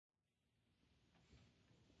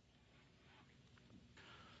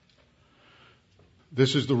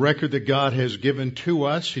This is the record that God has given to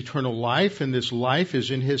us, eternal life, and this life is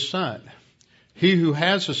in His Son. He who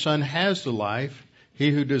has the Son has the life. He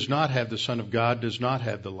who does not have the Son of God does not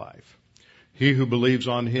have the life. He who believes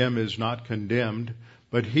on Him is not condemned,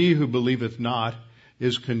 but he who believeth not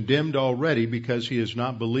is condemned already, because he has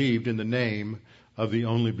not believed in the name of the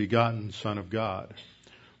only begotten Son of God.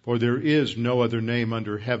 For there is no other name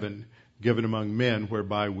under heaven given among men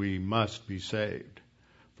whereby we must be saved.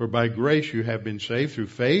 For by grace you have been saved through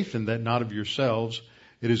faith, and that not of yourselves.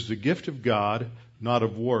 It is the gift of God, not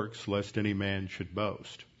of works, lest any man should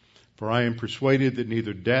boast. For I am persuaded that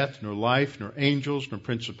neither death, nor life, nor angels, nor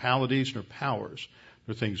principalities, nor powers,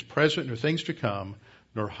 nor things present, nor things to come,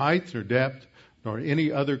 nor height, nor depth, nor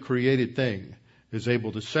any other created thing is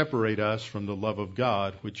able to separate us from the love of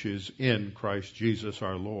God, which is in Christ Jesus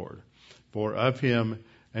our Lord. For of Him,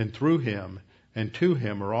 and through Him, and to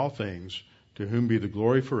Him are all things, to whom be the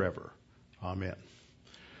glory forever. Amen.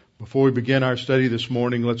 Before we begin our study this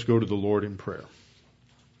morning, let's go to the Lord in prayer.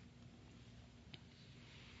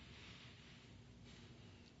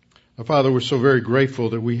 Our Father, we're so very grateful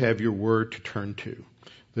that we have your word to turn to,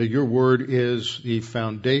 that your word is the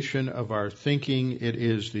foundation of our thinking. It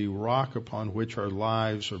is the rock upon which our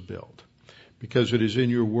lives are built, because it is in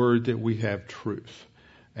your word that we have truth.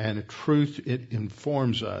 And truth, it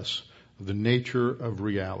informs us of the nature of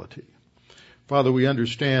reality. Father, we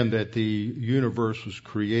understand that the universe was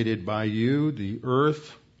created by you, the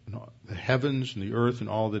earth, the heavens and the earth and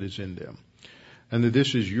all that is in them. And that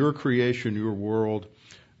this is your creation, your world,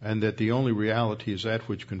 and that the only reality is that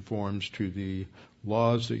which conforms to the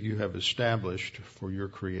laws that you have established for your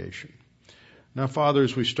creation. Now, Father,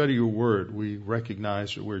 as we study your word, we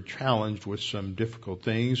recognize that we're challenged with some difficult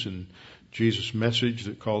things in Jesus' message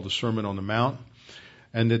that called the Sermon on the Mount,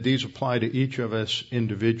 and that these apply to each of us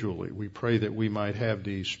individually. We pray that we might have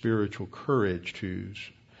the spiritual courage to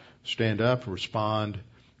stand up, respond,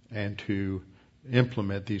 and to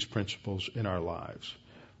implement these principles in our lives.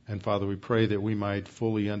 And Father, we pray that we might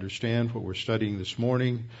fully understand what we're studying this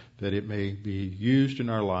morning, that it may be used in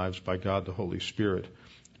our lives by God the Holy Spirit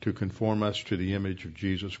to conform us to the image of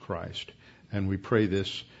Jesus Christ. And we pray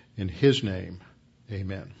this in His name.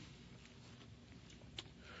 Amen.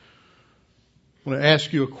 I want to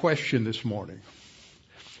ask you a question this morning.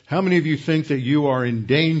 How many of you think that you are in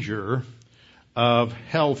danger of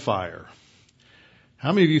hellfire?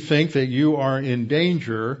 How many of you think that you are in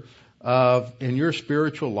danger of, in your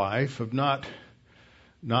spiritual life, of not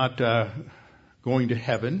going to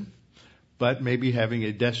heaven, but maybe having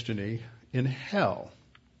a destiny in hell?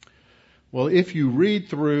 Well, if you read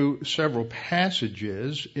through several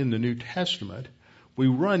passages in the New Testament, we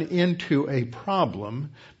run into a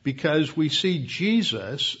problem, because we see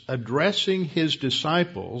Jesus addressing His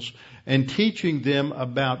disciples and teaching them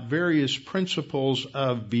about various principles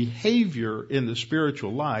of behavior in the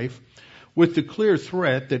spiritual life, with the clear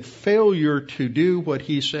threat that failure to do what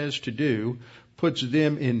He says to do puts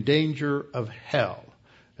them in danger of hell.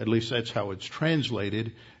 At least that's how it's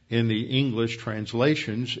translated in the English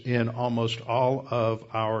translations in almost all of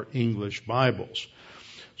our English Bibles.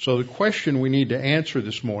 So the question we need to answer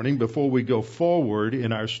this morning before we go forward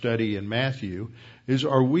in our study in Matthew is,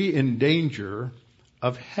 are we in danger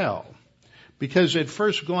of hell? Because at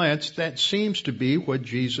first glance, that seems to be what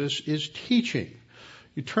Jesus is teaching.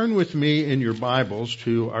 You turn with me in your Bibles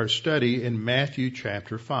to our study in Matthew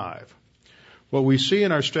chapter 5. What we see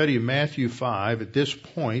in our study of Matthew 5 at this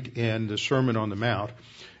point in the Sermon on the Mount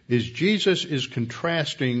is Jesus is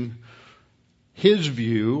contrasting His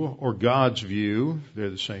view, or God's view, they're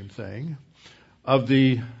the same thing, of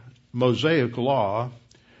the Mosaic law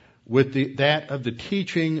with that of the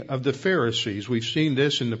teaching of the Pharisees. We've seen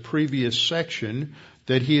this in the previous section,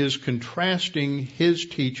 that He is contrasting His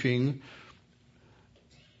teaching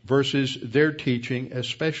versus their teaching,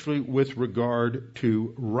 especially with regard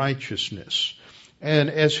to righteousness. And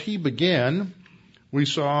as He began, we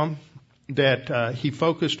saw that He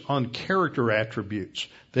focused on character attributes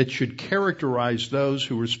that should characterize those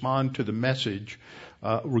who respond to the message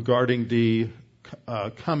regarding the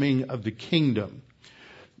coming of the kingdom.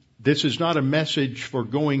 This is not a message for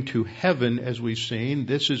going to heaven, as we've seen.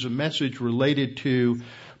 This is a message related to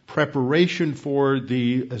preparation for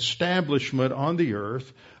the establishment on the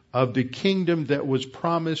earth of the kingdom that was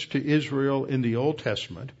promised to Israel in the Old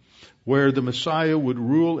Testament, where the Messiah would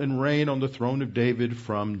rule and reign on the throne of David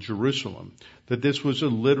from Jerusalem. That this was a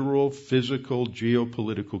literal, physical,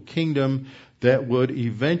 geopolitical kingdom that would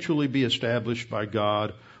eventually be established by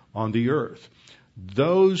God on the earth.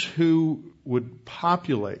 Those who would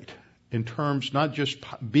populate, in terms not just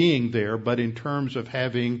being there, but in terms of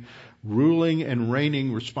having ruling and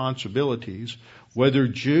reigning responsibilities, whether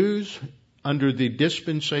Jews under the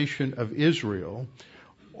dispensation of Israel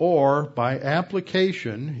or by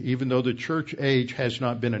application, even though the church age has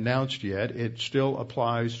not been announced yet, it still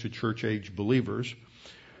applies to church age believers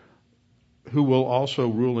who will also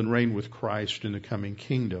rule and reign with Christ in the coming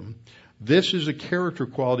kingdom. This is a character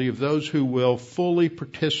quality of those who will fully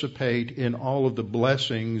participate in all of the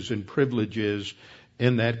blessings and privileges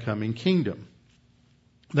in that coming kingdom.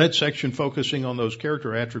 That section focusing on those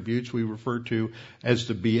character attributes we refer to as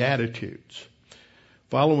the Beatitudes.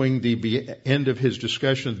 Following the end of his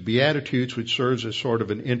discussion of the Beatitudes, which serves as sort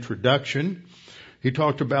of an introduction, he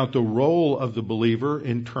talked about the role of the believer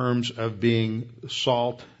in terms of being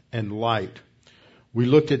salt and light. We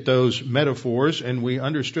looked at those metaphors and we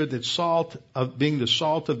understood that salt, of being the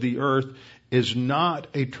salt of the earth, is not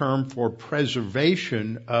a term for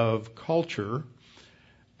preservation of culture,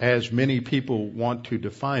 as many people want to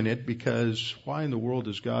define it, because why in the world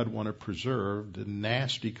does God want to preserve the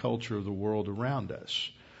nasty culture of the world around us?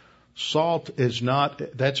 Salt is not,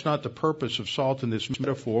 that's not the purpose of salt in this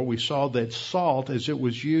metaphor. We saw that salt, as it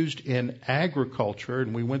was used in agriculture,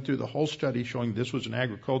 and we went through the whole study showing this was an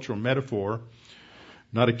agricultural metaphor,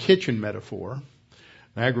 not a kitchen metaphor,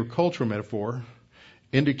 an agricultural metaphor,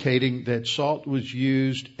 indicating that salt was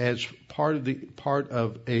used as part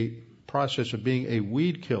of a process of being a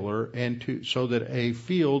weed killer, and so that a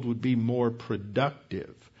field would be more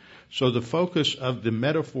productive. So the focus of the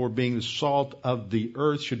metaphor being the salt of the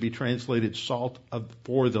earth should be translated salt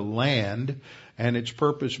for the land, and its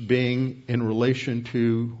purpose being in relation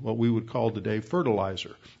to what we would call today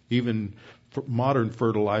fertilizer. Even modern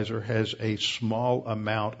fertilizer has a small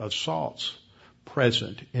amount of salts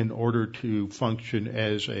present in order to function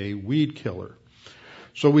as a weed killer.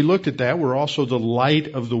 So we looked at that. We're also the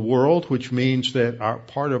light of the world, which means that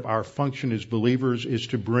part of our function as believers is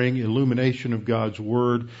to bring illumination of God's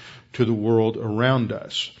Word to the world around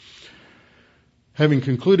us. Having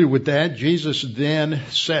concluded with that, Jesus then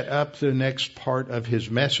set up the next part of his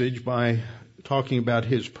message by talking about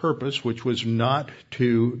his purpose, which was not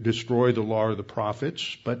to destroy the law or the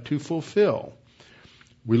prophets, but to fulfill.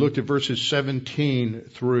 We looked at verses 17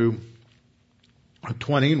 through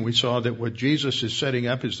 20, and we saw that what Jesus is setting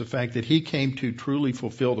up is the fact that he came to truly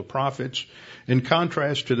fulfill the prophets, in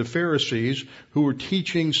contrast to the Pharisees, who were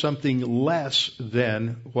teaching something less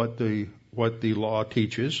than what the law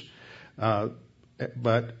teaches, and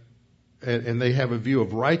they have a view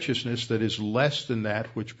of righteousness that is less than that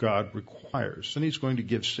which God requires. And he's going to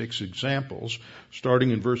give 6 examples,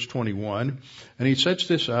 starting in verse 21, and he sets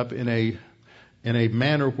this up in a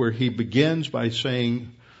manner where he begins by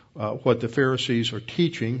saying what the Pharisees are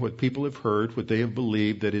teaching, what people have heard, what they have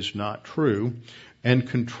believed that is not true, and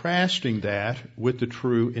contrasting that with the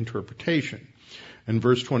true interpretation. In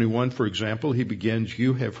verse 21, for example, he begins,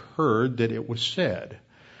 "You have heard that it was said."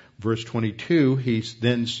 Verse 22, he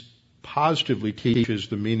then positively teaches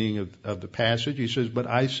the meaning of the passage. He says, "But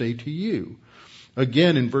I say to you."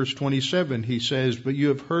 Again, in verse 27, he says, "But you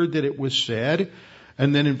have heard that it was said."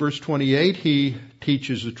 And then in verse 28, he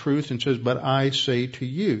teaches the truth and says, "But I say to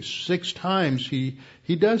you." 6 times he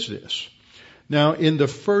does this. Now, in the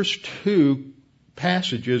first 2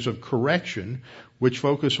 passages of correction, which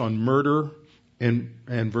focus on murder in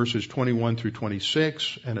verses 21 through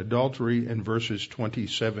 26 and adultery in verses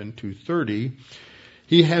 27 to 30,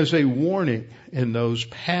 he has a warning in those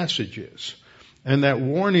passages. And that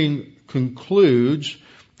warning concludes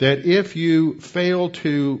that if you fail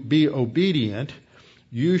to be obedient,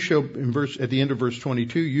 you shall, at the end of verse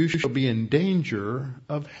 22, you shall be in danger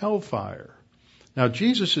of hellfire. Now,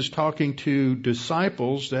 Jesus is talking to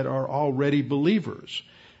disciples that are already believers.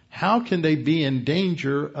 How can they be in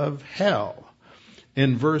danger of hell?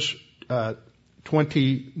 In verse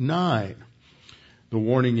 29, the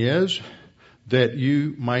warning is that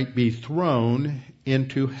you might be thrown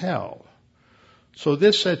into hell. So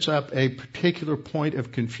this sets up a particular point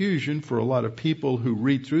of confusion for a lot of people who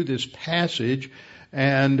read through this passage,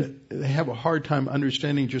 and they have a hard time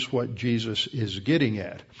understanding just what Jesus is getting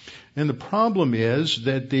at. And the problem is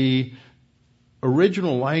that the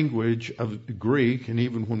original language of Greek, and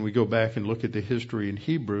even when we go back and look at the history in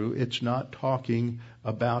Hebrew, it's not talking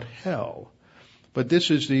about hell. But this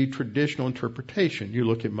is the traditional interpretation. You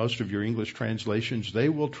look at most of your English translations, they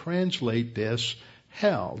will translate this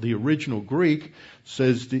hell. The original Greek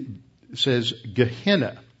says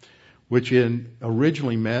Gehenna, which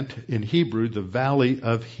originally meant in Hebrew the valley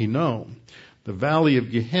of Hinnom. The valley of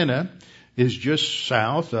Gehenna is just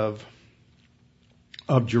south of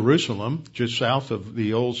Jerusalem, just south of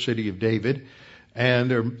the old city of David,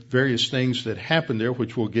 and there are various things that happen there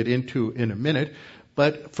which we'll get into in a minute.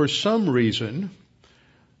 But for some reason,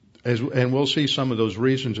 and we'll see some of those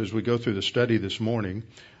reasons as we go through the study this morning,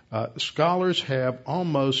 scholars have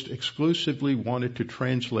almost exclusively wanted to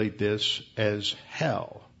translate this as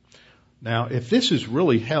hell. Now, if this is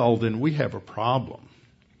really hell, then we have a problem.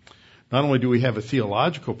 Not only do we have a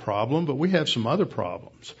theological problem, but we have some other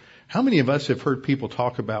problems. How many of us have heard people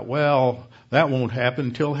talk about, well, that won't happen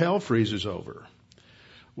until hell freezes over?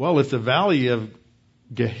 Well, if the valley of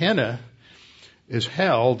Gehenna is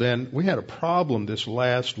hell, then we had a problem this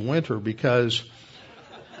last winter because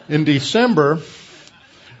in December,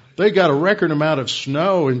 they got a record amount of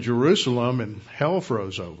snow in Jerusalem and hell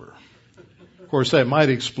froze over. Of course, that might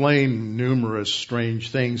explain numerous strange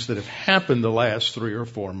things that have happened the last 3 or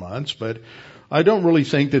 4 months, but I don't really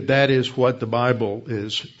think that that is what the Bible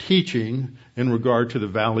is teaching in regard to the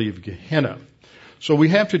valley of Gehenna. So we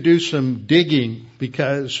have to do some digging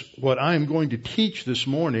because what I'm going to teach this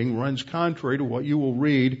morning runs contrary to what you will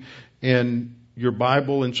read in your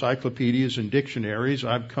Bible encyclopedias and dictionaries.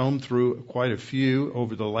 I've combed through quite a few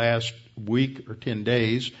over the last week or 10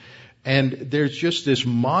 days, and there's just this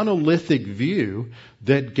monolithic view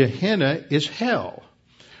that Gehenna is hell.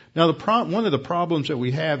 Now, one of the problems that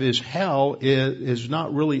we have is hell is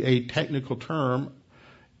not really a technical term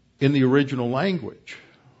in the original language.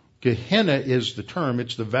 Gehenna is the term.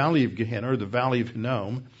 It's the valley of Gehenna, or the valley of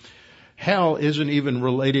Hinnom. Hell isn't even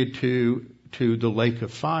related to the lake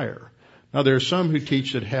of fire. Now, there are some who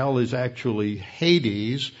teach that hell is actually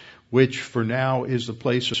Hades, which for now is the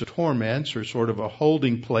place of torments, or sort of a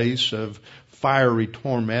holding place of fiery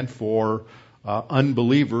torment for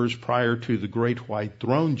unbelievers prior to the great white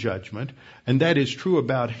throne judgment. And that is true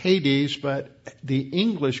about Hades, but the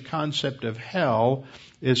English concept of hell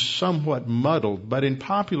is somewhat muddled. But in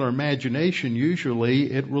popular imagination,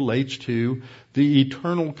 usually it relates to the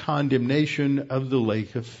eternal condemnation of the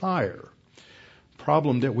lake of fire.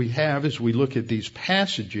 Problem that we have as we look at these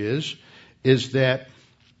passages is that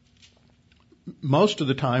most of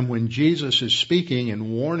the time when Jesus is speaking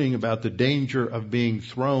and warning about the danger of being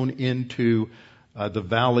thrown into the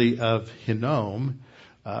valley of Hinnom,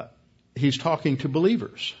 he's talking to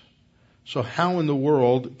believers. So how in the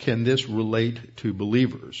world can this relate to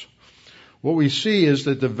believers? What we see is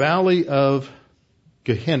that the valley of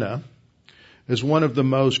Gehenna is one of the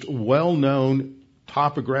most well-known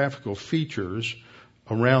topographical features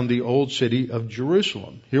around the old city of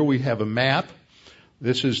Jerusalem. Here we have a map.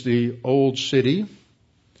 This is the old city.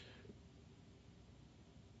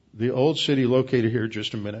 The old city located here,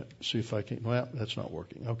 just a minute. See if I can, well, that's not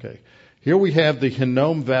working. Okay. Here we have the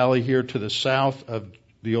Hinnom Valley here to the south of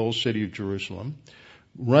the old city of Jerusalem.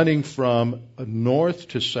 Running from north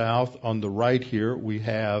to south on the right here, we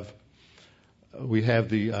have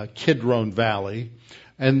the Kidron Valley.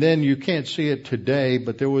 And then you can't see it today,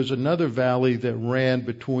 but there was another valley that ran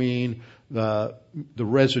between the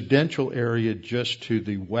residential area just to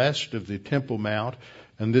the west of the Temple Mount,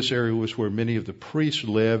 and this area was where many of the priests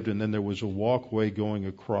lived, and then there was a walkway going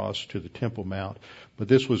across to the Temple Mount. But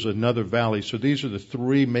this was another valley. So these are the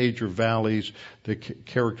 3 major valleys that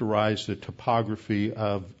characterize the topography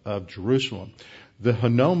of Jerusalem. The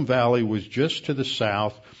Hinnom Valley was just to the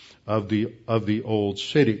south of the old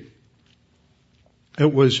city.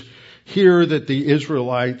 It was here that the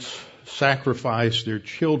Israelites sacrificed their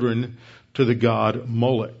children to the god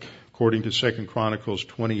Moloch, according to 2 Chronicles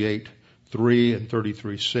 28:3 and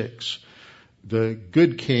 33:6. The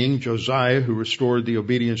good king, Josiah, who restored the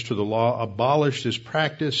obedience to the law, abolished this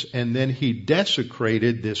practice, and then he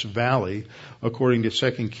desecrated this valley, according to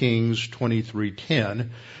 2 Kings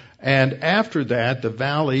 23:10. And after that, the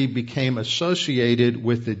valley became associated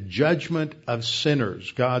with the judgment of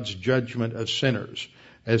sinners, God's judgment of sinners,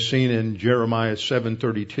 as seen in Jeremiah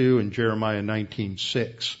 7:32 and Jeremiah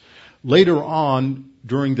 19:6. Later on,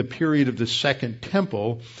 during the period of the Second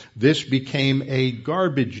Temple, this became a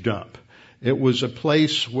garbage dump. It was a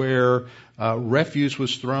place where refuse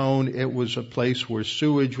was thrown. It was a place where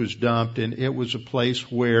sewage was dumped, and it was a place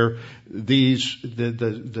where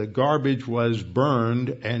the garbage was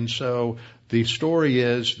burned. And so the story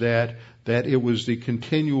is that it was the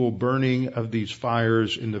continual burning of these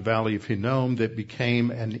fires in the valley of Hinnom that became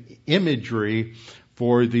an imagery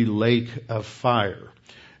for the lake of fire.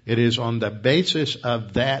 It is on the basis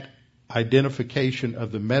of that identification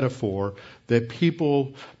of the metaphor that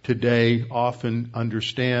people today often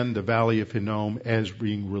understand the valley of Hinnom as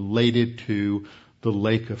being related to the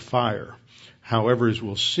lake of fire. However, as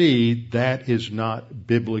we'll see, that is not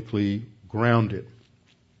biblically grounded.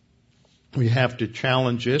 We have to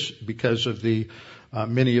challenge this because of the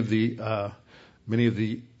many of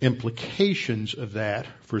the implications of that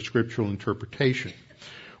for scriptural interpretation.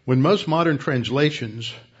 When most modern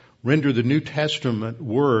translations render the New Testament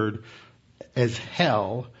word as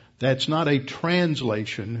hell, that's not a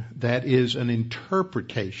translation, that is an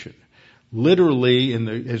interpretation. Literally,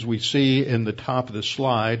 as we see in the top of the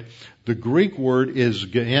slide, the Greek word is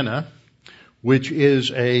Gehenna, which is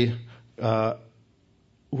the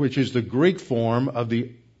Greek form of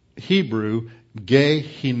the Hebrew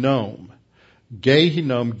Gehinnom.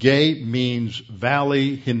 Gehinnom, Ge means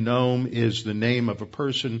valley, Hinnom is the name of a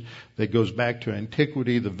person that goes back to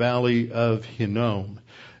antiquity, the valley of Hinnom.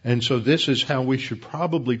 And so this is how we should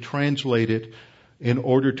probably translate it in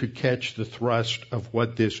order to catch the thrust of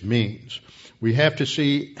what this means. We have to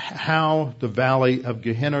see how the valley of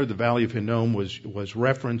Gehenna, the valley of Hinnom, was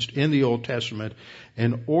referenced in the Old Testament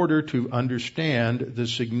in order to understand the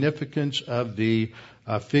significance of the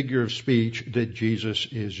figure of speech that Jesus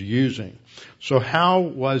is using. So how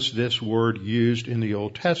was this word used in the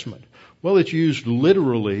Old Testament? Well, it's used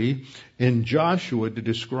literally in Joshua to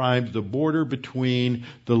describe the border between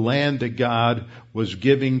the land that God was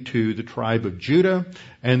giving to the tribe of Judah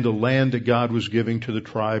and the land that God was giving to the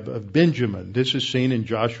tribe of Benjamin. This is seen in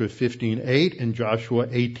Joshua 15:8 and Joshua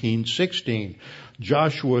 18:16.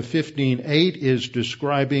 Joshua 15:8 is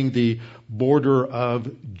describing the border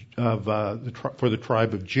for the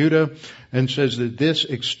tribe of Judah, and says that this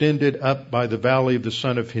extended up by the valley of the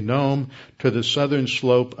son of Hinnom to the southern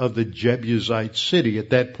slope of the Jebusite city.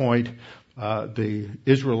 At that point, the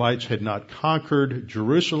Israelites had not conquered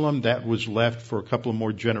Jerusalem. That was left for a couple of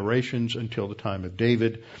more generations until the time of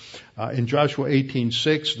David. In Joshua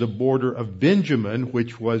 18:6, the border of Benjamin,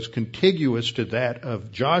 which was contiguous to that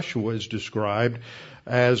of Joshua, is described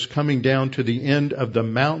as coming down to the end of the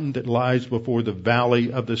mountain that lies before the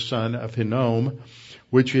valley of the son of Hinnom,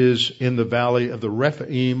 which is in the valley of the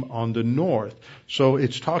Rephaim on the north. So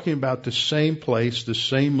it's talking about the same place, the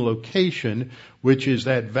same location, which is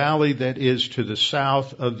that valley that is to the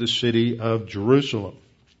south of the city of Jerusalem.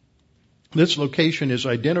 This location is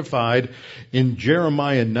identified in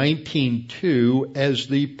Jeremiah 19:2 as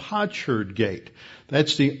the Potsherd Gate.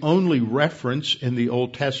 That's the only reference in the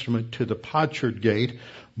Old Testament to the Potsherd Gate.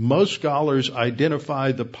 Most scholars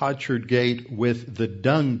identify the Potsherd Gate with the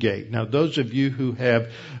Dung Gate. Now, those of you who have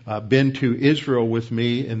been to Israel with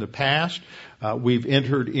me in the past, we've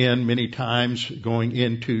entered in many times going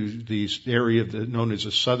into the area known as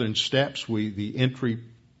the Southern Steps. The entry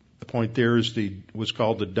point there was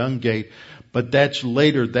called the Dung Gate, but that's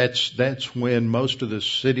later. That's when most of the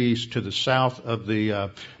cities to the south of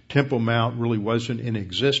the Temple Mount really wasn't in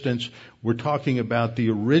existence. We're talking about the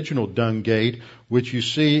original Dung Gate, which you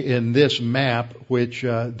see in this map, which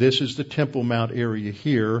this is the Temple Mount area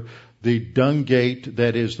here. The Dung Gate,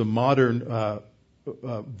 that is the modern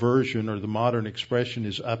version or the modern expression,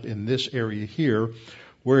 is up in this area here.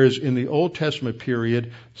 Whereas in the Old Testament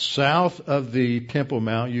period, south of the Temple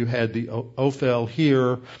Mount, you had the Ophel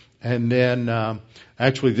here, and then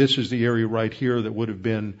actually this is the area right here that would have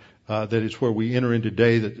been that is where we enter in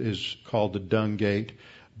today, that is called the Dung Gate.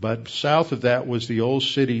 But south of that was the old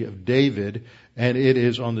city of David, and it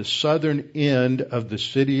is on the southern end of the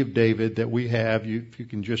city of David that we have.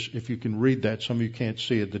 If you can read that, some of you can't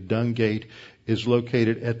see it. The Dung Gate is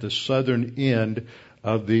located at the southern end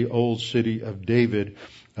of the old city of David,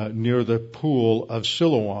 near the pool of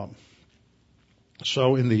Siloam.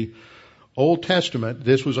 So in the Old Testament,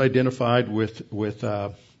 this was identified with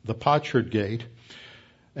the Potsherd Gate.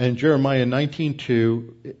 And Jeremiah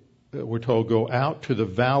 19:2, we're told, go out to the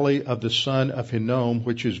valley of the son of Hinnom,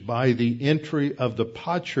 which is by the entry of the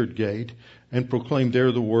Potsherd Gate, and proclaim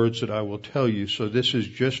there the words that I will tell you. So this is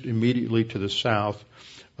just immediately to the south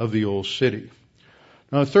of the old city.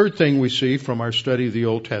 Now, the third thing we see from our study of the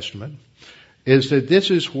Old Testament is that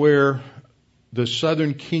this is where the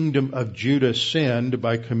southern kingdom of Judah sinned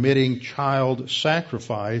by committing child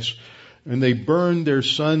sacrifice, and they burned their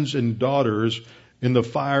sons and daughters in the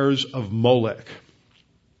fires of Molech.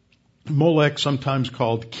 Molech, sometimes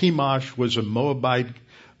called Chemosh, was a Moabite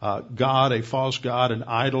god, a false god, an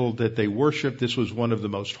idol that they worshiped. This was one of the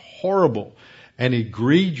most horrible and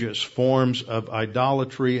egregious forms of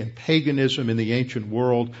idolatry and paganism in the ancient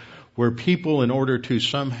world, where people, in order to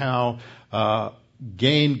somehow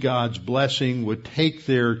gain God's blessing, would take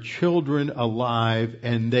their children alive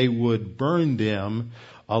and they would burn them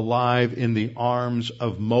alive in the arms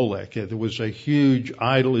of Molech. There was a huge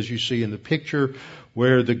idol, as you see in the picture,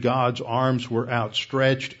 where the god's arms were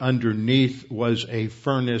outstretched. Underneath was a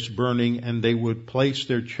furnace burning, and they would place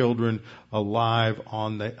their children alive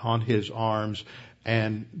on his arms,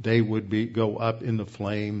 and they would go up in the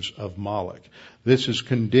flames of Moloch. This is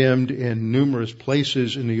condemned in numerous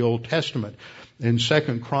places in the Old Testament. In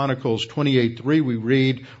 2 Chronicles 28:3, we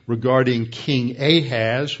read regarding King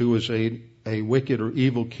Ahaz, who was a wicked or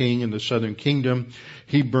evil king in the southern kingdom.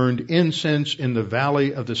 He burned incense in the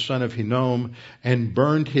valley of the son of Hinnom and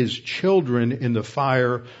burned his children in the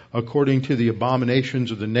fire according to the abominations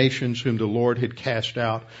of the nations whom the Lord had cast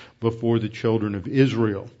out before the children of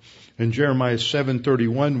Israel. In Jeremiah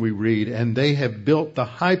 7:31 we read, "And they have built the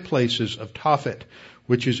high places of Tophet,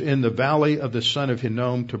 which is in the valley of the son of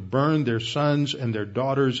Hinnom, to burn their sons and their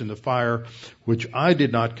daughters in the fire, which I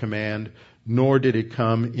did not command, nor did it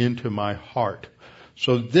come into my heart."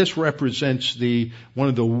 So this represents one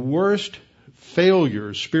of the worst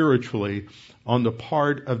failures spiritually on the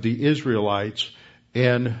part of the Israelites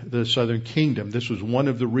in the southern kingdom. This was one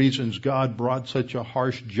of the reasons God brought such a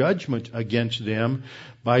harsh judgment against them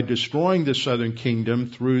by destroying the southern kingdom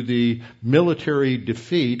through the military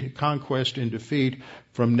defeat, conquest and defeat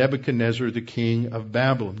from Nebuchadnezzar, the king of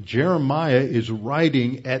Babylon. Jeremiah is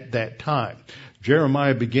writing at that time.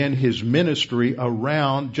 Jeremiah began his ministry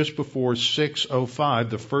around just before 605,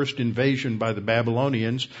 the first invasion by the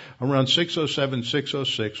Babylonians, around 607,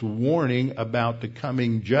 606, warning about the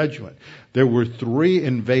coming judgment. There were 3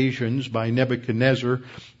 invasions by Nebuchadnezzar.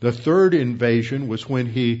 The third invasion was when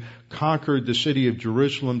he conquered the city of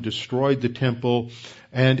Jerusalem, destroyed the temple,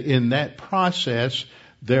 and in that process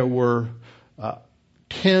there were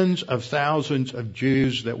tens of thousands of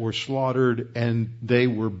Jews that were slaughtered, and they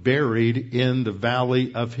were buried in the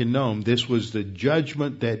valley of Hinnom. This was the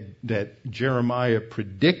judgment that Jeremiah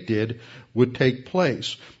predicted would take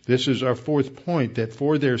place. This is our fourth point, that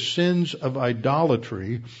for their sins of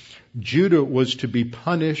idolatry, Judah was to be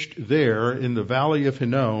punished there in the valley of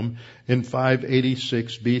Hinnom in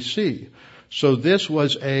 586 BC. So this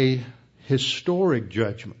was a historic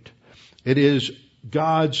judgment. It is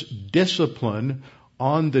God's discipline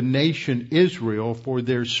on the nation Israel for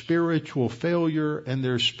their spiritual failure and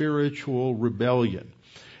their spiritual rebellion.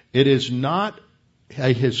 It is not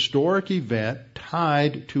a historic event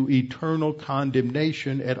tied to eternal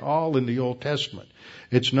condemnation at all in the Old Testament.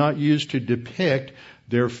 It's not used to depict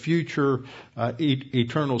their future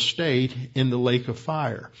eternal state in the lake of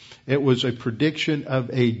fire. It was a prediction of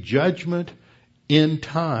a judgment in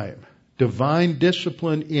time, divine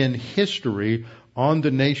discipline in history on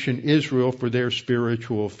the nation Israel for their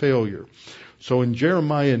spiritual failure. So in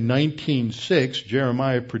Jeremiah 19:6,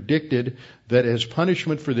 Jeremiah predicted that as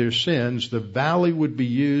punishment for their sins, the valley would be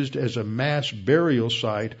used as a mass burial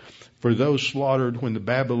site for those slaughtered when the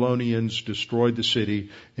Babylonians destroyed the city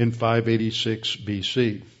in 586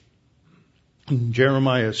 BC.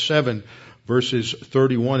 Jeremiah 7 verses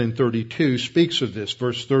 31 and 32 speaks of this.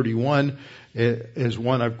 Verse 31 is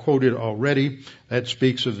one I've quoted already. That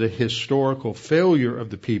speaks of the historical failure of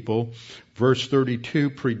the people. Verse 32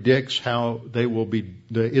 predicts how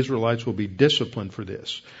the Israelites will be disciplined for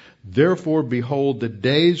this. "Therefore, behold, the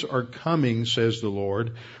days are coming, says the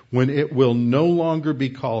Lord, when it will no longer be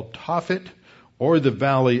called Tophet or the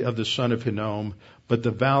valley of the son of Hinnom, but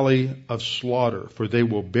the valley of slaughter. For they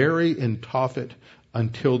will bury in Tophet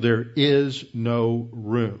until there is no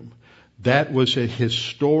room." That was a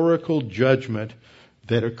historical judgment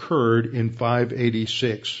that occurred in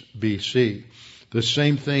 586 BC. The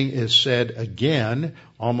same thing is said again,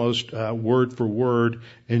 almost word for word,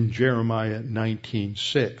 in Jeremiah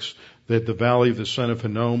 19:6, that the valley of the son of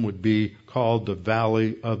Hinnom would be called the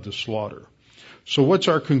valley of the slaughter. So what's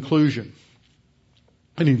our conclusion?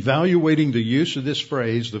 In evaluating the use of this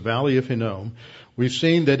phrase, the valley of Hinnom, we've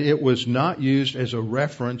seen that it was not used as a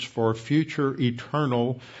reference for future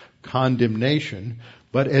eternal condemnation,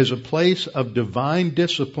 but as a place of divine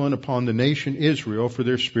discipline upon the nation Israel for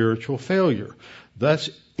their spiritual failure.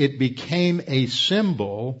 Thus, it became a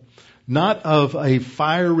symbol not of a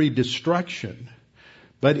fiery destruction,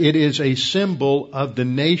 but it is a symbol of the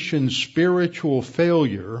nation's spiritual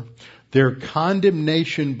failure, their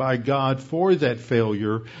condemnation by God for that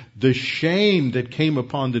failure, the shame that came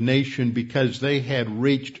upon the nation because they had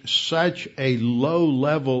reached such a low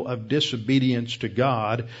level of disobedience to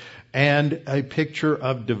God, and a picture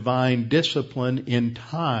of divine discipline in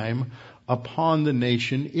time upon the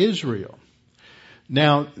nation Israel.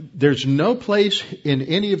 Now, there's no place in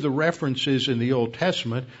any of the references in the Old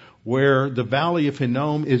Testament where the valley of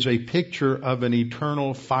Hinnom is a picture of an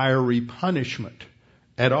eternal fiery punishment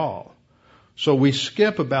at all. So we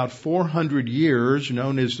skip about 400 years,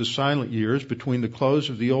 known as the silent years, between the close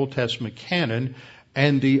of the Old Testament canon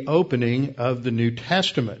and the opening of the New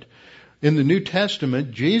Testament. In the New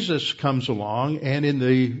Testament, Jesus comes along, and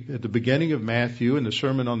at the beginning of Matthew, in the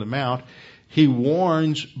Sermon on the Mount, he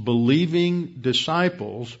warns believing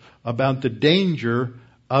disciples about the danger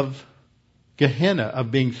of Gehenna,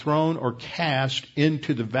 of being thrown or cast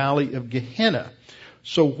into the valley of Gehenna.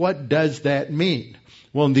 So what does that mean?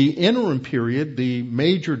 Well, in the interim period, the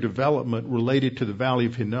major development related to the Valley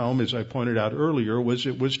of Hinnom, as I pointed out earlier, was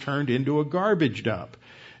it was turned into a garbage dump.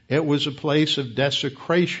 It was a place of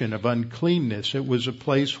desecration, of uncleanness. It was a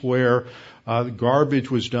place where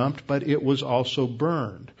garbage was dumped, but it was also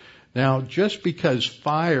burned. Now, just because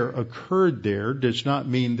fire occurred there does not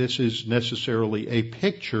mean this is necessarily a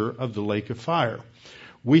picture of the lake of fire.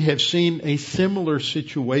 We have seen a similar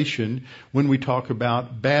situation when we talk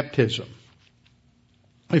about baptism.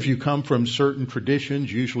 If you come from certain traditions,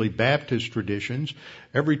 usually Baptist traditions,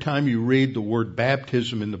 every time you read the word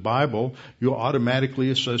baptism in the Bible, you'll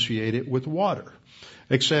automatically associate it with water.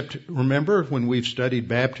 Except, remember, when we've studied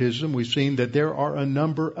baptism, we've seen that there are a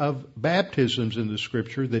number of baptisms in the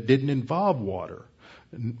Scripture that didn't involve water.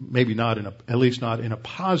 Maybe not at least not in a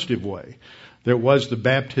positive way. There was the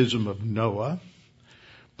baptism of Noah,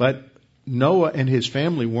 but Noah and his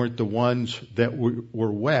family weren't the ones that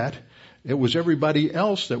were wet. It was everybody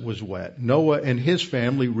else that was wet. Noah and his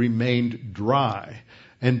family remained dry.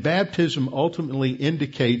 And baptism ultimately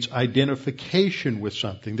indicates identification with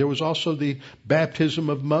something. There was also the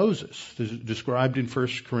baptism of Moses, described in 1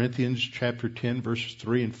 Corinthians chapter 10, verses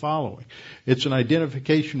 3 and following. It's an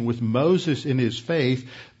identification with Moses in his faith.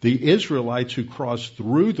 The Israelites who crossed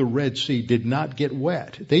through the Red Sea did not get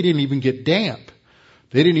wet. They didn't even get damp.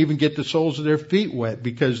 They didn't even get the soles of their feet wet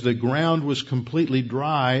because the ground was completely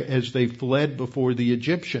dry as they fled before the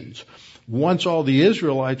Egyptians. Once all the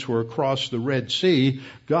Israelites were across the Red Sea,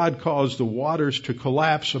 God caused the waters to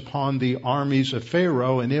collapse upon the armies of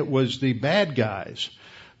Pharaoh, and it was the bad guys,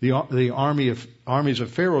 the armies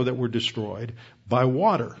of Pharaoh that were destroyed by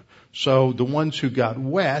water. So the ones who got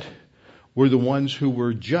wet were the ones who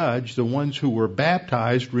were judged. The ones who were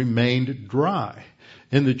baptized remained dry.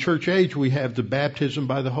 In the church age, we have the baptism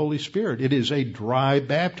by the Holy Spirit. It is a dry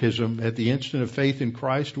baptism. At the instant of faith in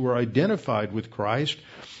Christ, we're identified with Christ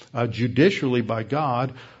judicially by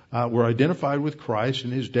God. We're identified with Christ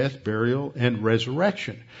in his death, burial, and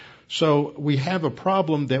resurrection. So we have a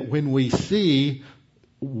problem that when we see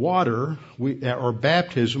water or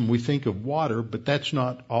baptism, we think of water, but that's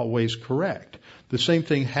not always correct. The same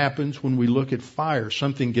thing happens when we look at fire.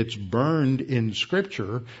 Something gets burned in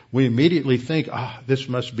Scripture. We immediately think, this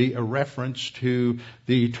must be a reference to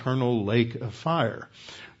the eternal lake of fire.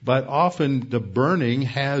 But often the burning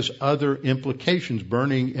has other implications.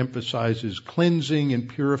 Burning emphasizes cleansing and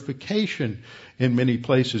purification in many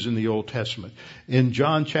places in the Old Testament. In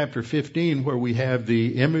John chapter 15, where we have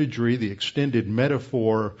the imagery, the extended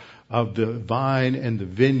metaphor of the vine and the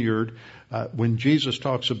vineyard, when Jesus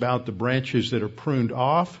talks about the branches that are pruned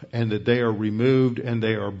off and that they are removed and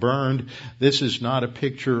they are burned, this is not a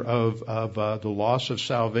picture of the loss of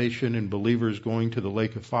salvation and believers going to the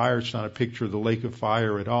lake of fire. It's not a picture of the lake of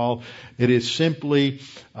fire at all. It is simply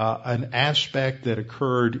an aspect that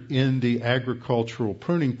occurred in the agricultural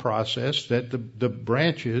pruning process, that the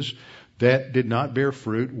branches that did not bear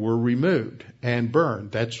fruit were removed and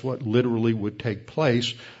burned. That's what literally would take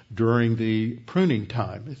place during the pruning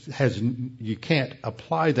time. You can't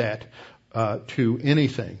apply that to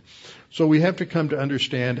anything. So we have to come to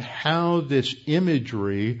understand how this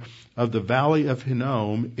imagery of the Valley of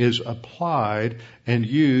Hinnom is applied and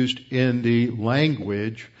used in the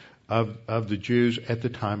language of the Jews at the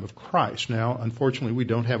time of Christ. Now, unfortunately, we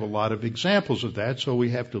don't have a lot of examples of that, so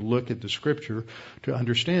we have to look at the Scripture to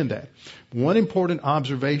understand that. One important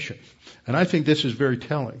observation, and I think this is very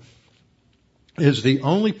telling, is the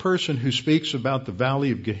only person who speaks about the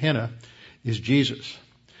Valley of Gehenna is Jesus.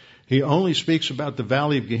 He only speaks about the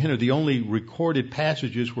Valley of Gehenna. The only recorded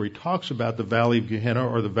passages where he talks about the Valley of Gehenna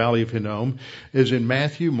or the Valley of Hinnom is in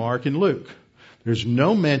Matthew, Mark, and Luke. There's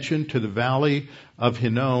no mention to the Valley of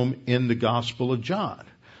Hinnom in the Gospel of John.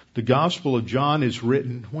 The Gospel of John is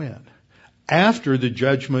written when? After the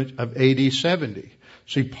judgment of AD 70.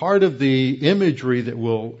 See, part of the imagery that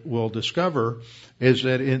we'll discover is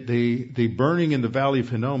that the burning in the Valley of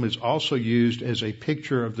Hinnom is also used as a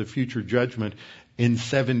picture of the future judgment in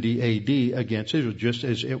 70 AD against Israel, just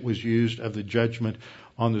as it was used of the judgment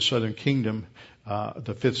on the southern kingdom,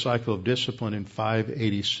 the fifth cycle of discipline in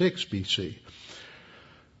 586 BC.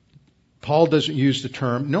 Paul doesn't use the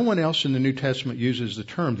term. No one else in the New Testament uses the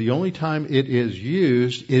term. The only time it is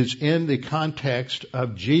used is in the context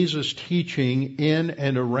of Jesus teaching in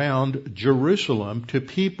and around Jerusalem to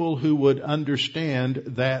people who would understand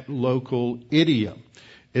that local idiom.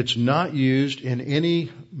 It's not used in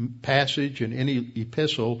any passage, in any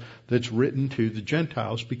epistle that's written to the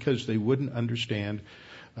Gentiles because they wouldn't understand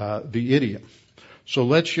the idiom. So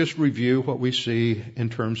let's just review what we see in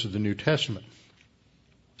terms of the New Testament.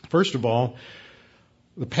 First of all,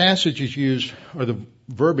 the passage is used, or the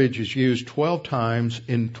verbiage is used 12 times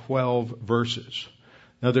in 12 verses.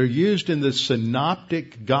 Now they're used in the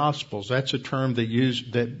synoptic gospels. That's a term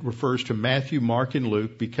that refers to Matthew, Mark, and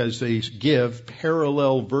Luke because they give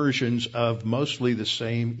parallel versions of mostly the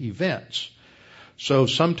same events. So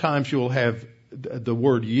sometimes you'll have the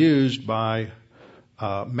word used by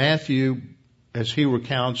Matthew as he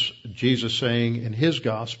recounts Jesus saying in his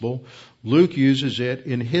gospel. Luke uses it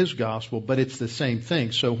in his gospel, but it's the same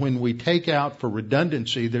thing. So when we take out for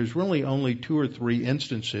redundancy, there's really only 2 or 3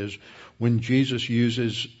 instances when Jesus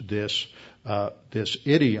uses this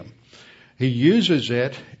idiom. He uses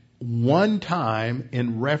it one time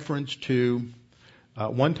in reference to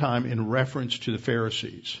the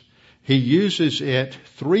Pharisees. He uses it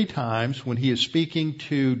 3 times when he is speaking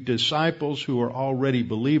to disciples who are already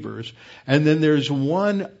believers. And then there's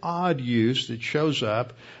one odd use that shows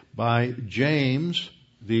up by James,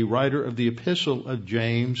 the writer of the Epistle of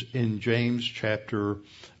James, in James chapter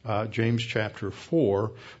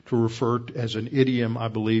 4, to refer as an idiom, I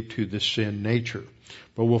believe, to the sin nature.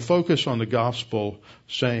 But we'll focus on the gospel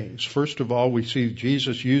sayings. First of all, we see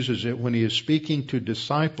Jesus uses it when he is speaking to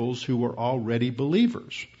disciples who are already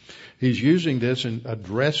believers. He's using this in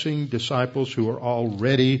addressing disciples who are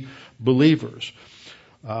already believers.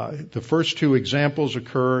 The first 2 examples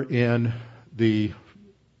occur in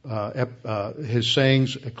his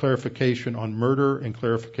sayings, a clarification on murder and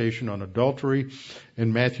clarification on adultery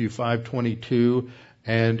in Matthew 5:22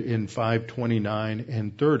 and in 5:29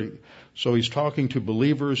 and 30. So he's talking to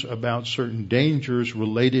believers about certain dangers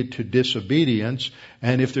related to disobedience,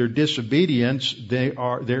 and if they're disobedience,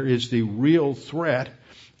 there is the real threat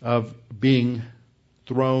of being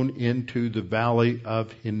thrown into the valley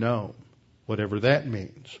of Hinnom, whatever that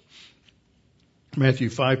means. Matthew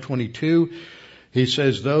 5:22, he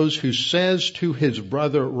says, those who says to his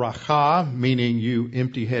brother Racha, meaning you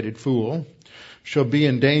empty-headed fool, shall be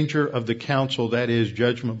in danger of the council, that is,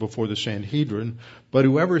 judgment before the Sanhedrin. But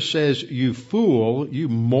whoever says, you fool, you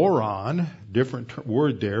moron, different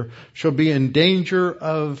word there, shall be in danger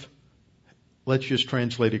of, let's just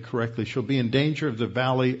translate it correctly, shall be in danger of the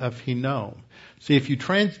valley of Hinnom. See, if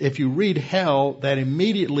you read hell, that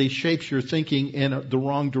immediately shapes your thinking in the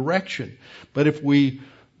wrong direction. But if we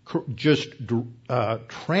just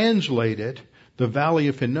translate it, the valley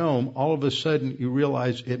of Hinnom, all of a sudden you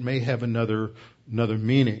realize it may have another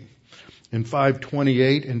meaning. In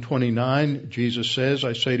 5:28 and 29, Jesus says,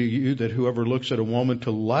 I say to you that whoever looks at a woman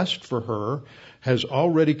to lust for her has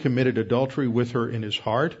already committed adultery with her in his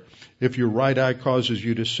heart. If your right eye causes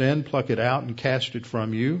you to sin, pluck it out and cast it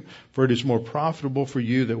from you. For it is more profitable for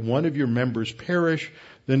you that one of your members perish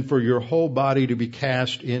than for your whole body to be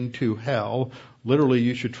cast into hell. Literally,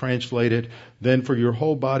 you should translate it, than for your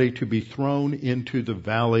whole body to be thrown into the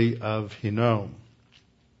valley of Hinnom.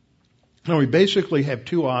 Now, we basically have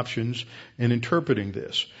 2 options in interpreting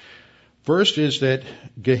this. First is that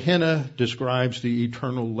Gehenna describes the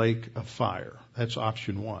eternal lake of fire. That's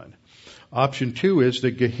option 1. Option 2 is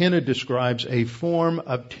that Gehenna describes a form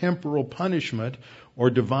of temporal punishment or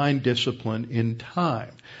divine discipline in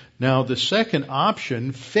time. Now, the second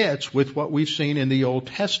option fits with what we've seen in the Old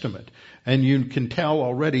Testament. And you can tell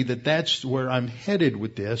already that that's where I'm headed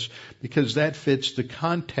with this, because that fits the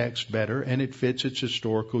context better and it fits its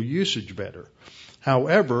historical usage better.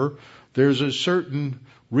 However, there's a certain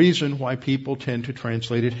reason why people tend to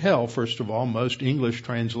translate it hell. First of all, most English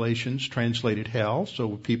translations translate it hell. So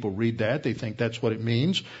when people read that, they think that's what it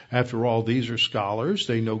means. After all, these are scholars.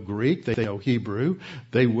 They know Greek. They know Hebrew.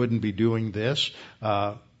 They wouldn't be doing this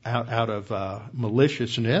out of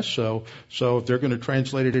maliciousness. So if they're going to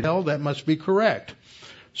translate it hell, that must be correct.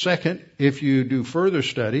 Second, if you do further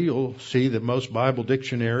study, you'll see that most Bible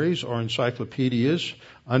dictionaries or encyclopedias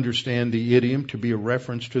understand the idiom to be a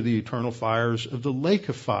reference to the eternal fires of the lake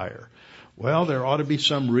of fire. Well, there ought to be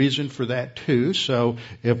some reason for that too. So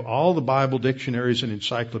if all the Bible dictionaries and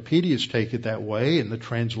encyclopedias take it that way and the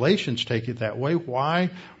translations take it that way,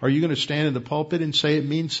 why are you going to stand in the pulpit and say it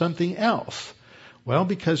means something else? Well,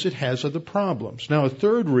 because it has other problems. Now, a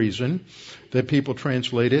third reason that people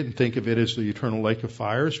translate it and think of it as the eternal lake of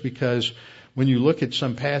fire is because when you look at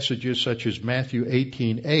some passages such as Matthew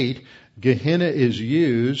 18:8, Gehenna is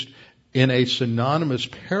used in a synonymous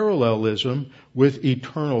parallelism with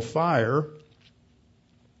eternal fire,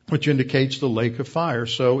 which indicates the lake of fire.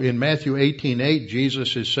 So in Matthew 18:8,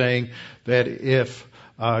 Jesus is saying that if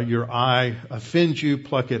your eye offends you,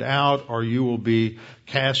 pluck it out, or you will be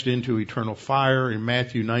cast into eternal fire. In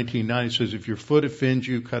Matthew 19:9, it says, if your foot offends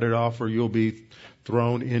you, cut it off, or you'll be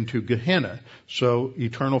thrown into Gehenna. So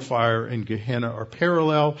eternal fire and Gehenna are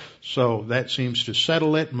parallel, so that seems to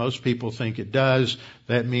settle it. Most people think it does.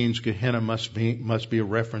 That means Gehenna must be a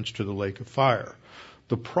reference to the lake of fire.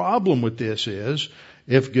 The problem with this is,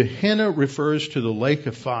 if Gehenna refers to the lake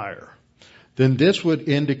of fire, then this would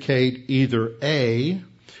indicate either A,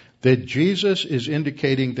 that Jesus is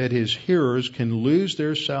indicating that his hearers can lose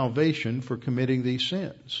their salvation for committing these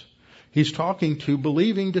sins. He's talking to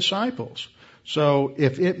believing disciples. So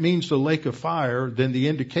if it means the lake of fire, then the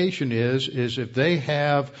indication is if they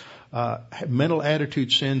have mental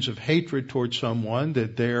attitude sins of hatred towards someone,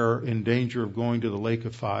 that they're in danger of going to the lake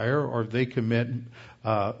of fire, or if they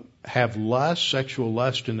have lust, sexual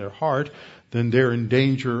lust in their heart, then they're in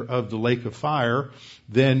danger of the lake of fire,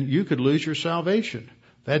 then you could lose your salvation.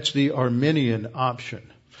 That's the Arminian option.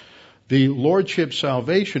 The Lordship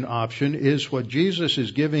salvation option is what Jesus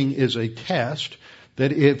is giving is a test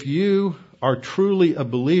that if you are truly a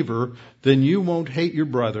believer, then you won't hate your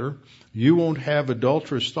brother. You won't have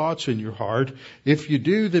adulterous thoughts in your heart. If you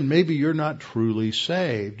do, then maybe you're not truly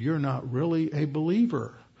saved. You're not really a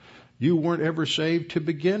believer. You weren't ever saved to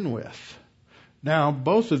begin with. Now,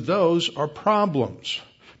 both of those are problems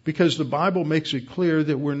because the Bible makes it clear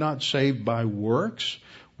that we're not saved by works.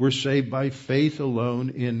 We're saved by faith alone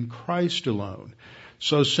in Christ alone.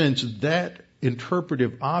 So since that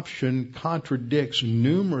interpretive option contradicts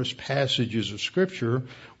numerous passages of Scripture,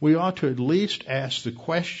 we ought to at least ask the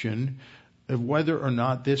question of whether or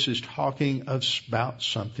not this is talking about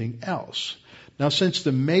something else. Now, since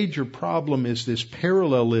the major problem is this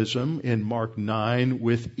parallelism in Mark 9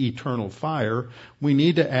 with eternal fire, we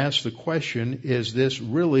need to ask the question, is this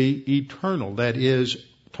really eternal? That is,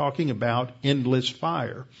 talking about endless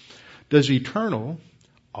fire. Does eternal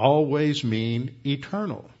always mean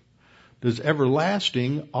eternal? Does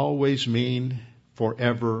everlasting always mean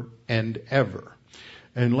forever and ever?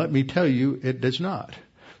 And let me tell you, it does not.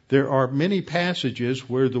 There are many passages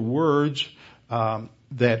where the words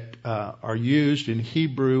that are used in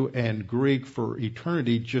Hebrew and Greek for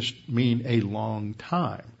eternity just mean a long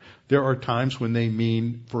time. There are times when they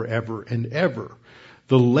mean forever and ever.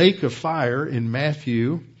 The lake of fire in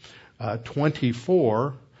Matthew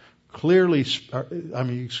 25:41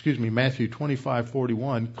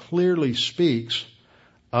 clearly speaks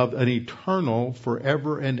of an eternal,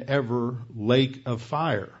 forever and ever lake of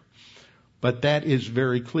fire. But that is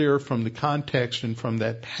very clear from the context and from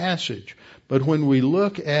that passage. But when we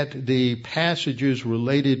look at the passages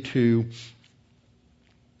related to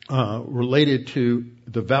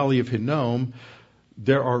the Valley of Hinnom,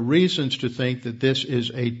 there are reasons to think that this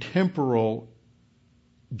is a temporal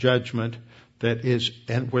judgment that is,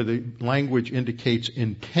 and where the language indicates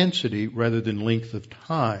intensity rather than length of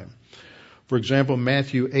time. For example,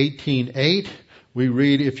 Matthew 18:8, we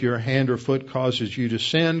read, if your hand or foot causes you to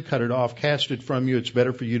sin, cut it off, cast it from you. It's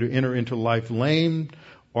better for you to enter into life lamed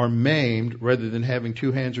or maimed rather than having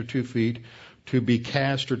 2 hands or 2 feet to be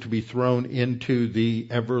cast or to be thrown into the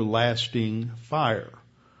everlasting fire.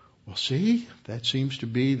 Well, see, that seems to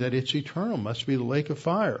be that it's eternal. Must be the lake of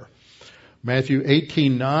fire. Matthew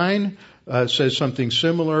 18:9 says something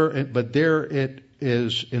similar, but there it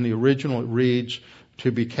is, in the original it reads,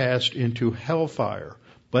 to be cast into hellfire.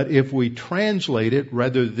 But if we translate it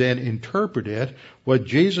rather than interpret it, what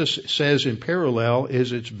Jesus says in parallel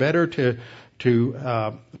is it's better to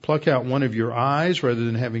pluck out one of your eyes rather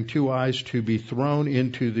than having 2 eyes to be thrown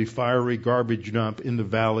into the fiery garbage dump in the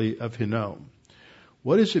Valley of Hinnom.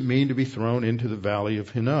 What does it mean to be thrown into the Valley of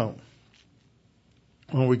Hinnom?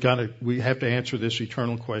 Well, we have to answer this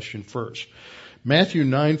eternal question first. Matthew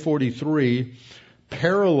 9:43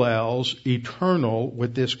 parallels eternal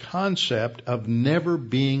with this concept of never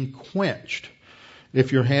being quenched.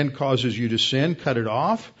 If your hand causes you to sin, cut it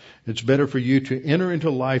off. It's better for you to enter into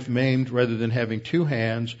life maimed rather than having 2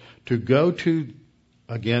 hands, to go to,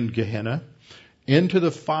 again, Gehenna, into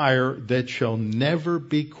the fire that shall never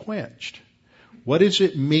be quenched. What does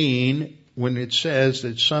it mean when it says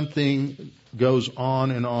that something goes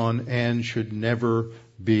on and should never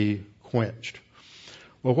be quenched?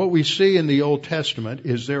 Well, what we see in the Old Testament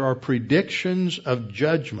is there are predictions of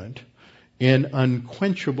judgment in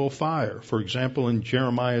unquenchable fire. For example, in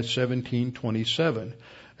Jeremiah 17:27,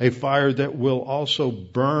 a fire that will also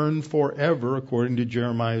burn forever, according to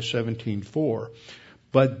Jeremiah 17:4.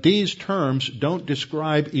 But these terms don't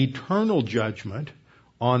describe eternal judgment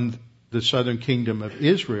on the southern kingdom of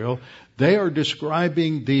Israel. They are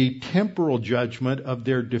describing the temporal judgment of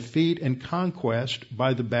their defeat and conquest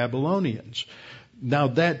by the Babylonians. Now,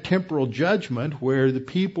 that temporal judgment where the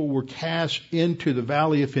people were cast into the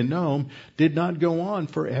Valley of Hinnom did not go on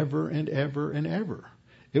forever and ever and ever.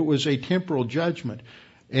 It was a temporal judgment.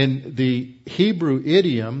 In the Hebrew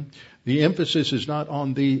idiom, the emphasis is not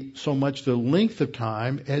on so much the length of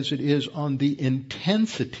time as it is on the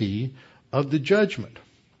intensity of the judgment.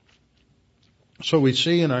 So we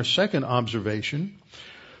see in our second observation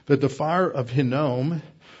that the fire of Hinnom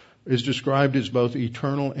is described as both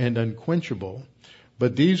eternal and unquenchable,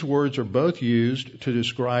 but these words are both used to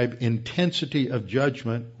describe intensity of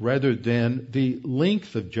judgment rather than the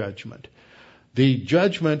length of judgment. The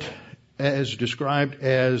judgment as described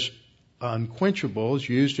as unquenchable is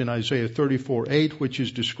used in Isaiah 34:8, which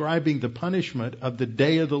is describing the punishment of the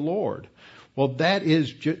day of the Lord. Well,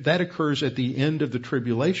 that occurs at the end of the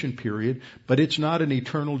tribulation period, but it's not an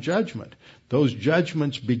eternal judgment. Those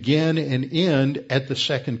judgments begin and end at the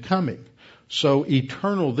second coming. So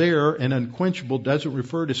eternal there and unquenchable doesn't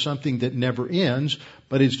refer to something that never ends,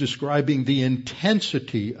 but is describing the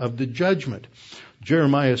intensity of the judgment.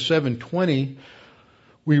 Jeremiah 7:20,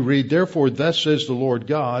 we read, "Therefore thus says the Lord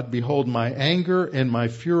God, behold, my anger and my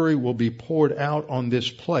fury will be poured out on this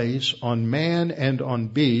place, on man and on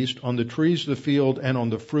beast, on the trees of the field and on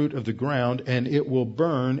the fruit of the ground, and it will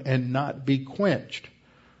burn and not be quenched."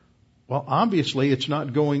 Well, obviously it's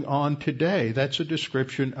not going on today. That's a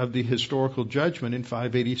description of the historical judgment in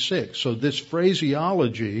 586. So this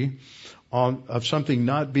phraseology of something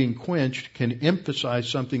not being quenched can emphasize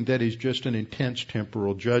something that is just an intense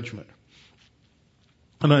temporal judgment.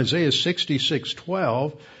 In Isaiah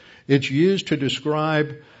 66:12, it's used to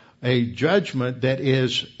describe a judgment that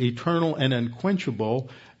is eternal and unquenchable,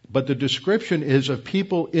 but the description is of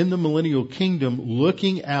people in the millennial kingdom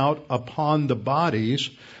looking out upon the bodies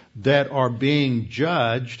that are being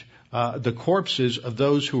judged, the corpses of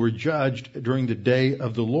those who were judged during the day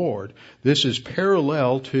of the Lord. This is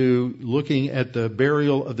parallel to looking at the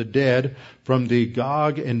burial of the dead from the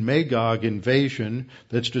Gog and Magog invasion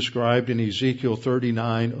that's described in Ezekiel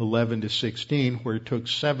 39:11-16, where it took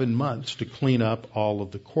 7 months to clean up all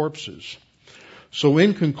of the corpses. So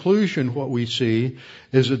in conclusion, what we see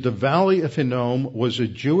is that the Valley of Hinnom was a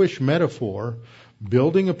Jewish metaphor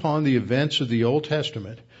building upon the events of the Old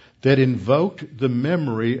Testament that invoked the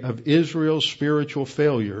memory of Israel's spiritual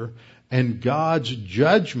failure and God's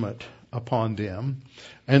judgment upon them.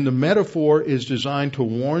 And the metaphor is designed to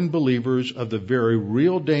warn believers of the very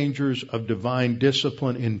real dangers of divine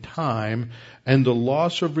discipline in time and the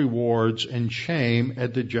loss of rewards and shame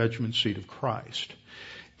at the judgment seat of Christ.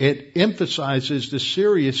 It emphasizes the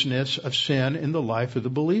seriousness of sin in the life of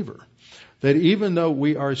the believer. That even though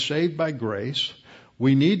we are saved by grace,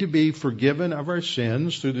 we need to be forgiven of our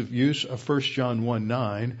sins through the use of 1 John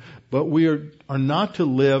 1:9, but we are not to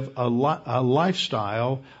live a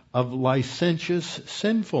lifestyle of licentious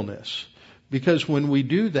sinfulness. Because when we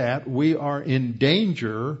do that, we are in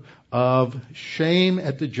danger of shame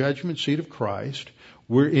at the judgment seat of Christ.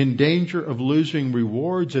 We're in danger of losing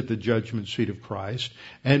rewards at the judgment seat of Christ.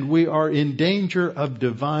 And we are in danger of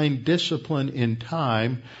divine discipline in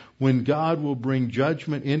time, when God will bring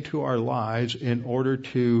judgment into our lives in order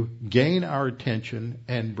to gain our attention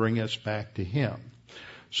and bring us back to Him.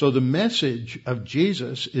 So the message of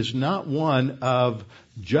Jesus is not one of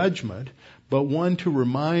judgment, but one to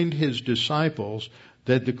remind His disciples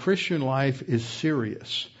that the Christian life is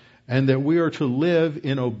serious and that we are to live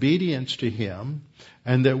in obedience to Him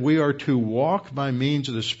and that we are to walk by means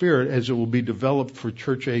of the Spirit as it will be developed for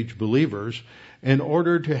church-age believers in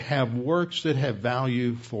order to have works that have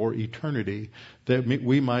value for eternity, that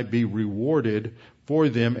we might be rewarded for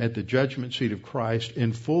them at the judgment seat of Christ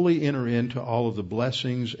and fully enter into all of the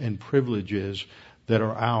blessings and privileges that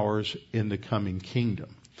are ours in the coming kingdom.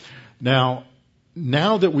 Now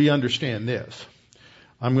that we understand this,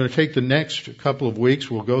 I'm going to take the next couple of weeks.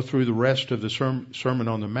 We'll go through the rest of the Sermon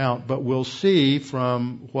on the Mount, but we'll see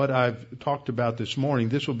from what I've talked about this morning,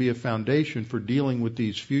 this will be a foundation for dealing with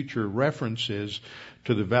these future references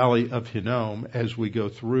to the Valley of Hinnom as we go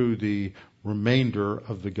through the remainder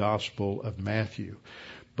of the Gospel of Matthew.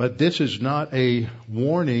 But this is not a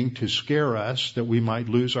warning to scare us that we might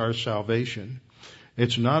lose our salvation.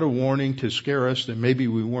 It's not a warning to scare us that maybe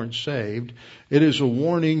we weren't saved. It is a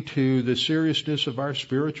warning to the seriousness of our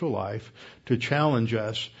spiritual life, to challenge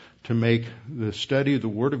us to make the study of the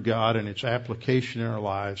Word of God and its application in our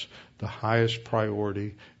lives the highest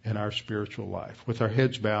priority in our spiritual life, with our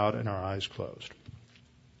heads bowed and our eyes closed.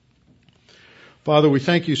 Father, we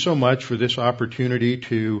thank you so much for this opportunity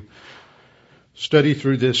to study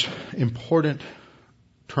through this important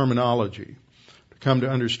terminology, come to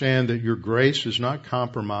understand that your grace is not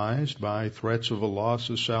compromised by threats of a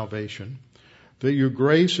loss of salvation, that your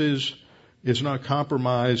grace is not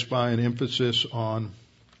compromised by an emphasis on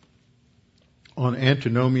on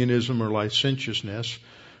antinomianism or licentiousness,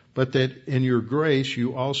 but that in your grace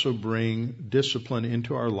you also bring discipline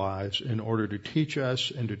into our lives in order to teach us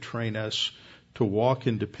and to train us to walk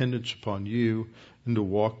in dependence upon you and to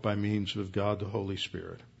walk by means of God the Holy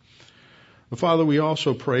Spirit. Well, Father, we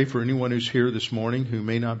also pray for anyone who's here this morning who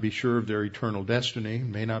may not be sure of their eternal destiny,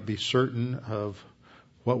 may not be certain of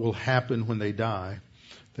what will happen when they die,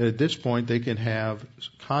 that at this point they can have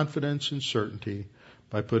confidence and certainty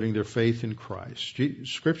by putting their faith in Christ.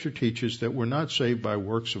 Scripture teaches that we're not saved by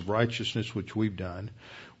works of righteousness which we've done.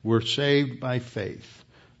 We're saved by faith,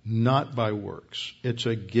 not by works. It's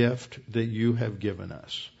a gift that you have given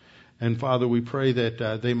us. And Father, we pray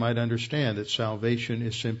that they might understand that salvation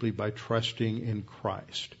is simply by trusting in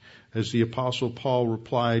Christ. As the Apostle Paul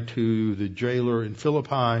replied to the jailer in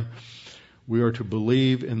Philippi, we are to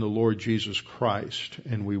believe in the Lord Jesus Christ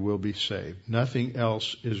and we will be saved. Nothing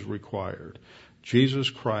else is required. Jesus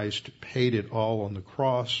Christ paid it all on the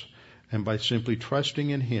cross, and by simply trusting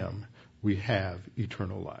in Him, we have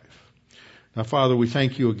eternal life. Now, Father, we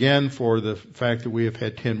thank you again for the fact that we have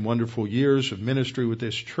had 10 wonderful years of ministry with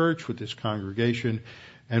this church, with this congregation,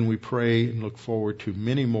 and we pray and look forward to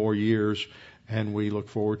many more years, and we look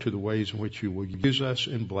forward to the ways in which you will use us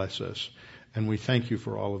and bless us. And we thank you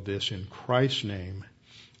for all of this in Christ's name.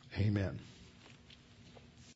 Amen.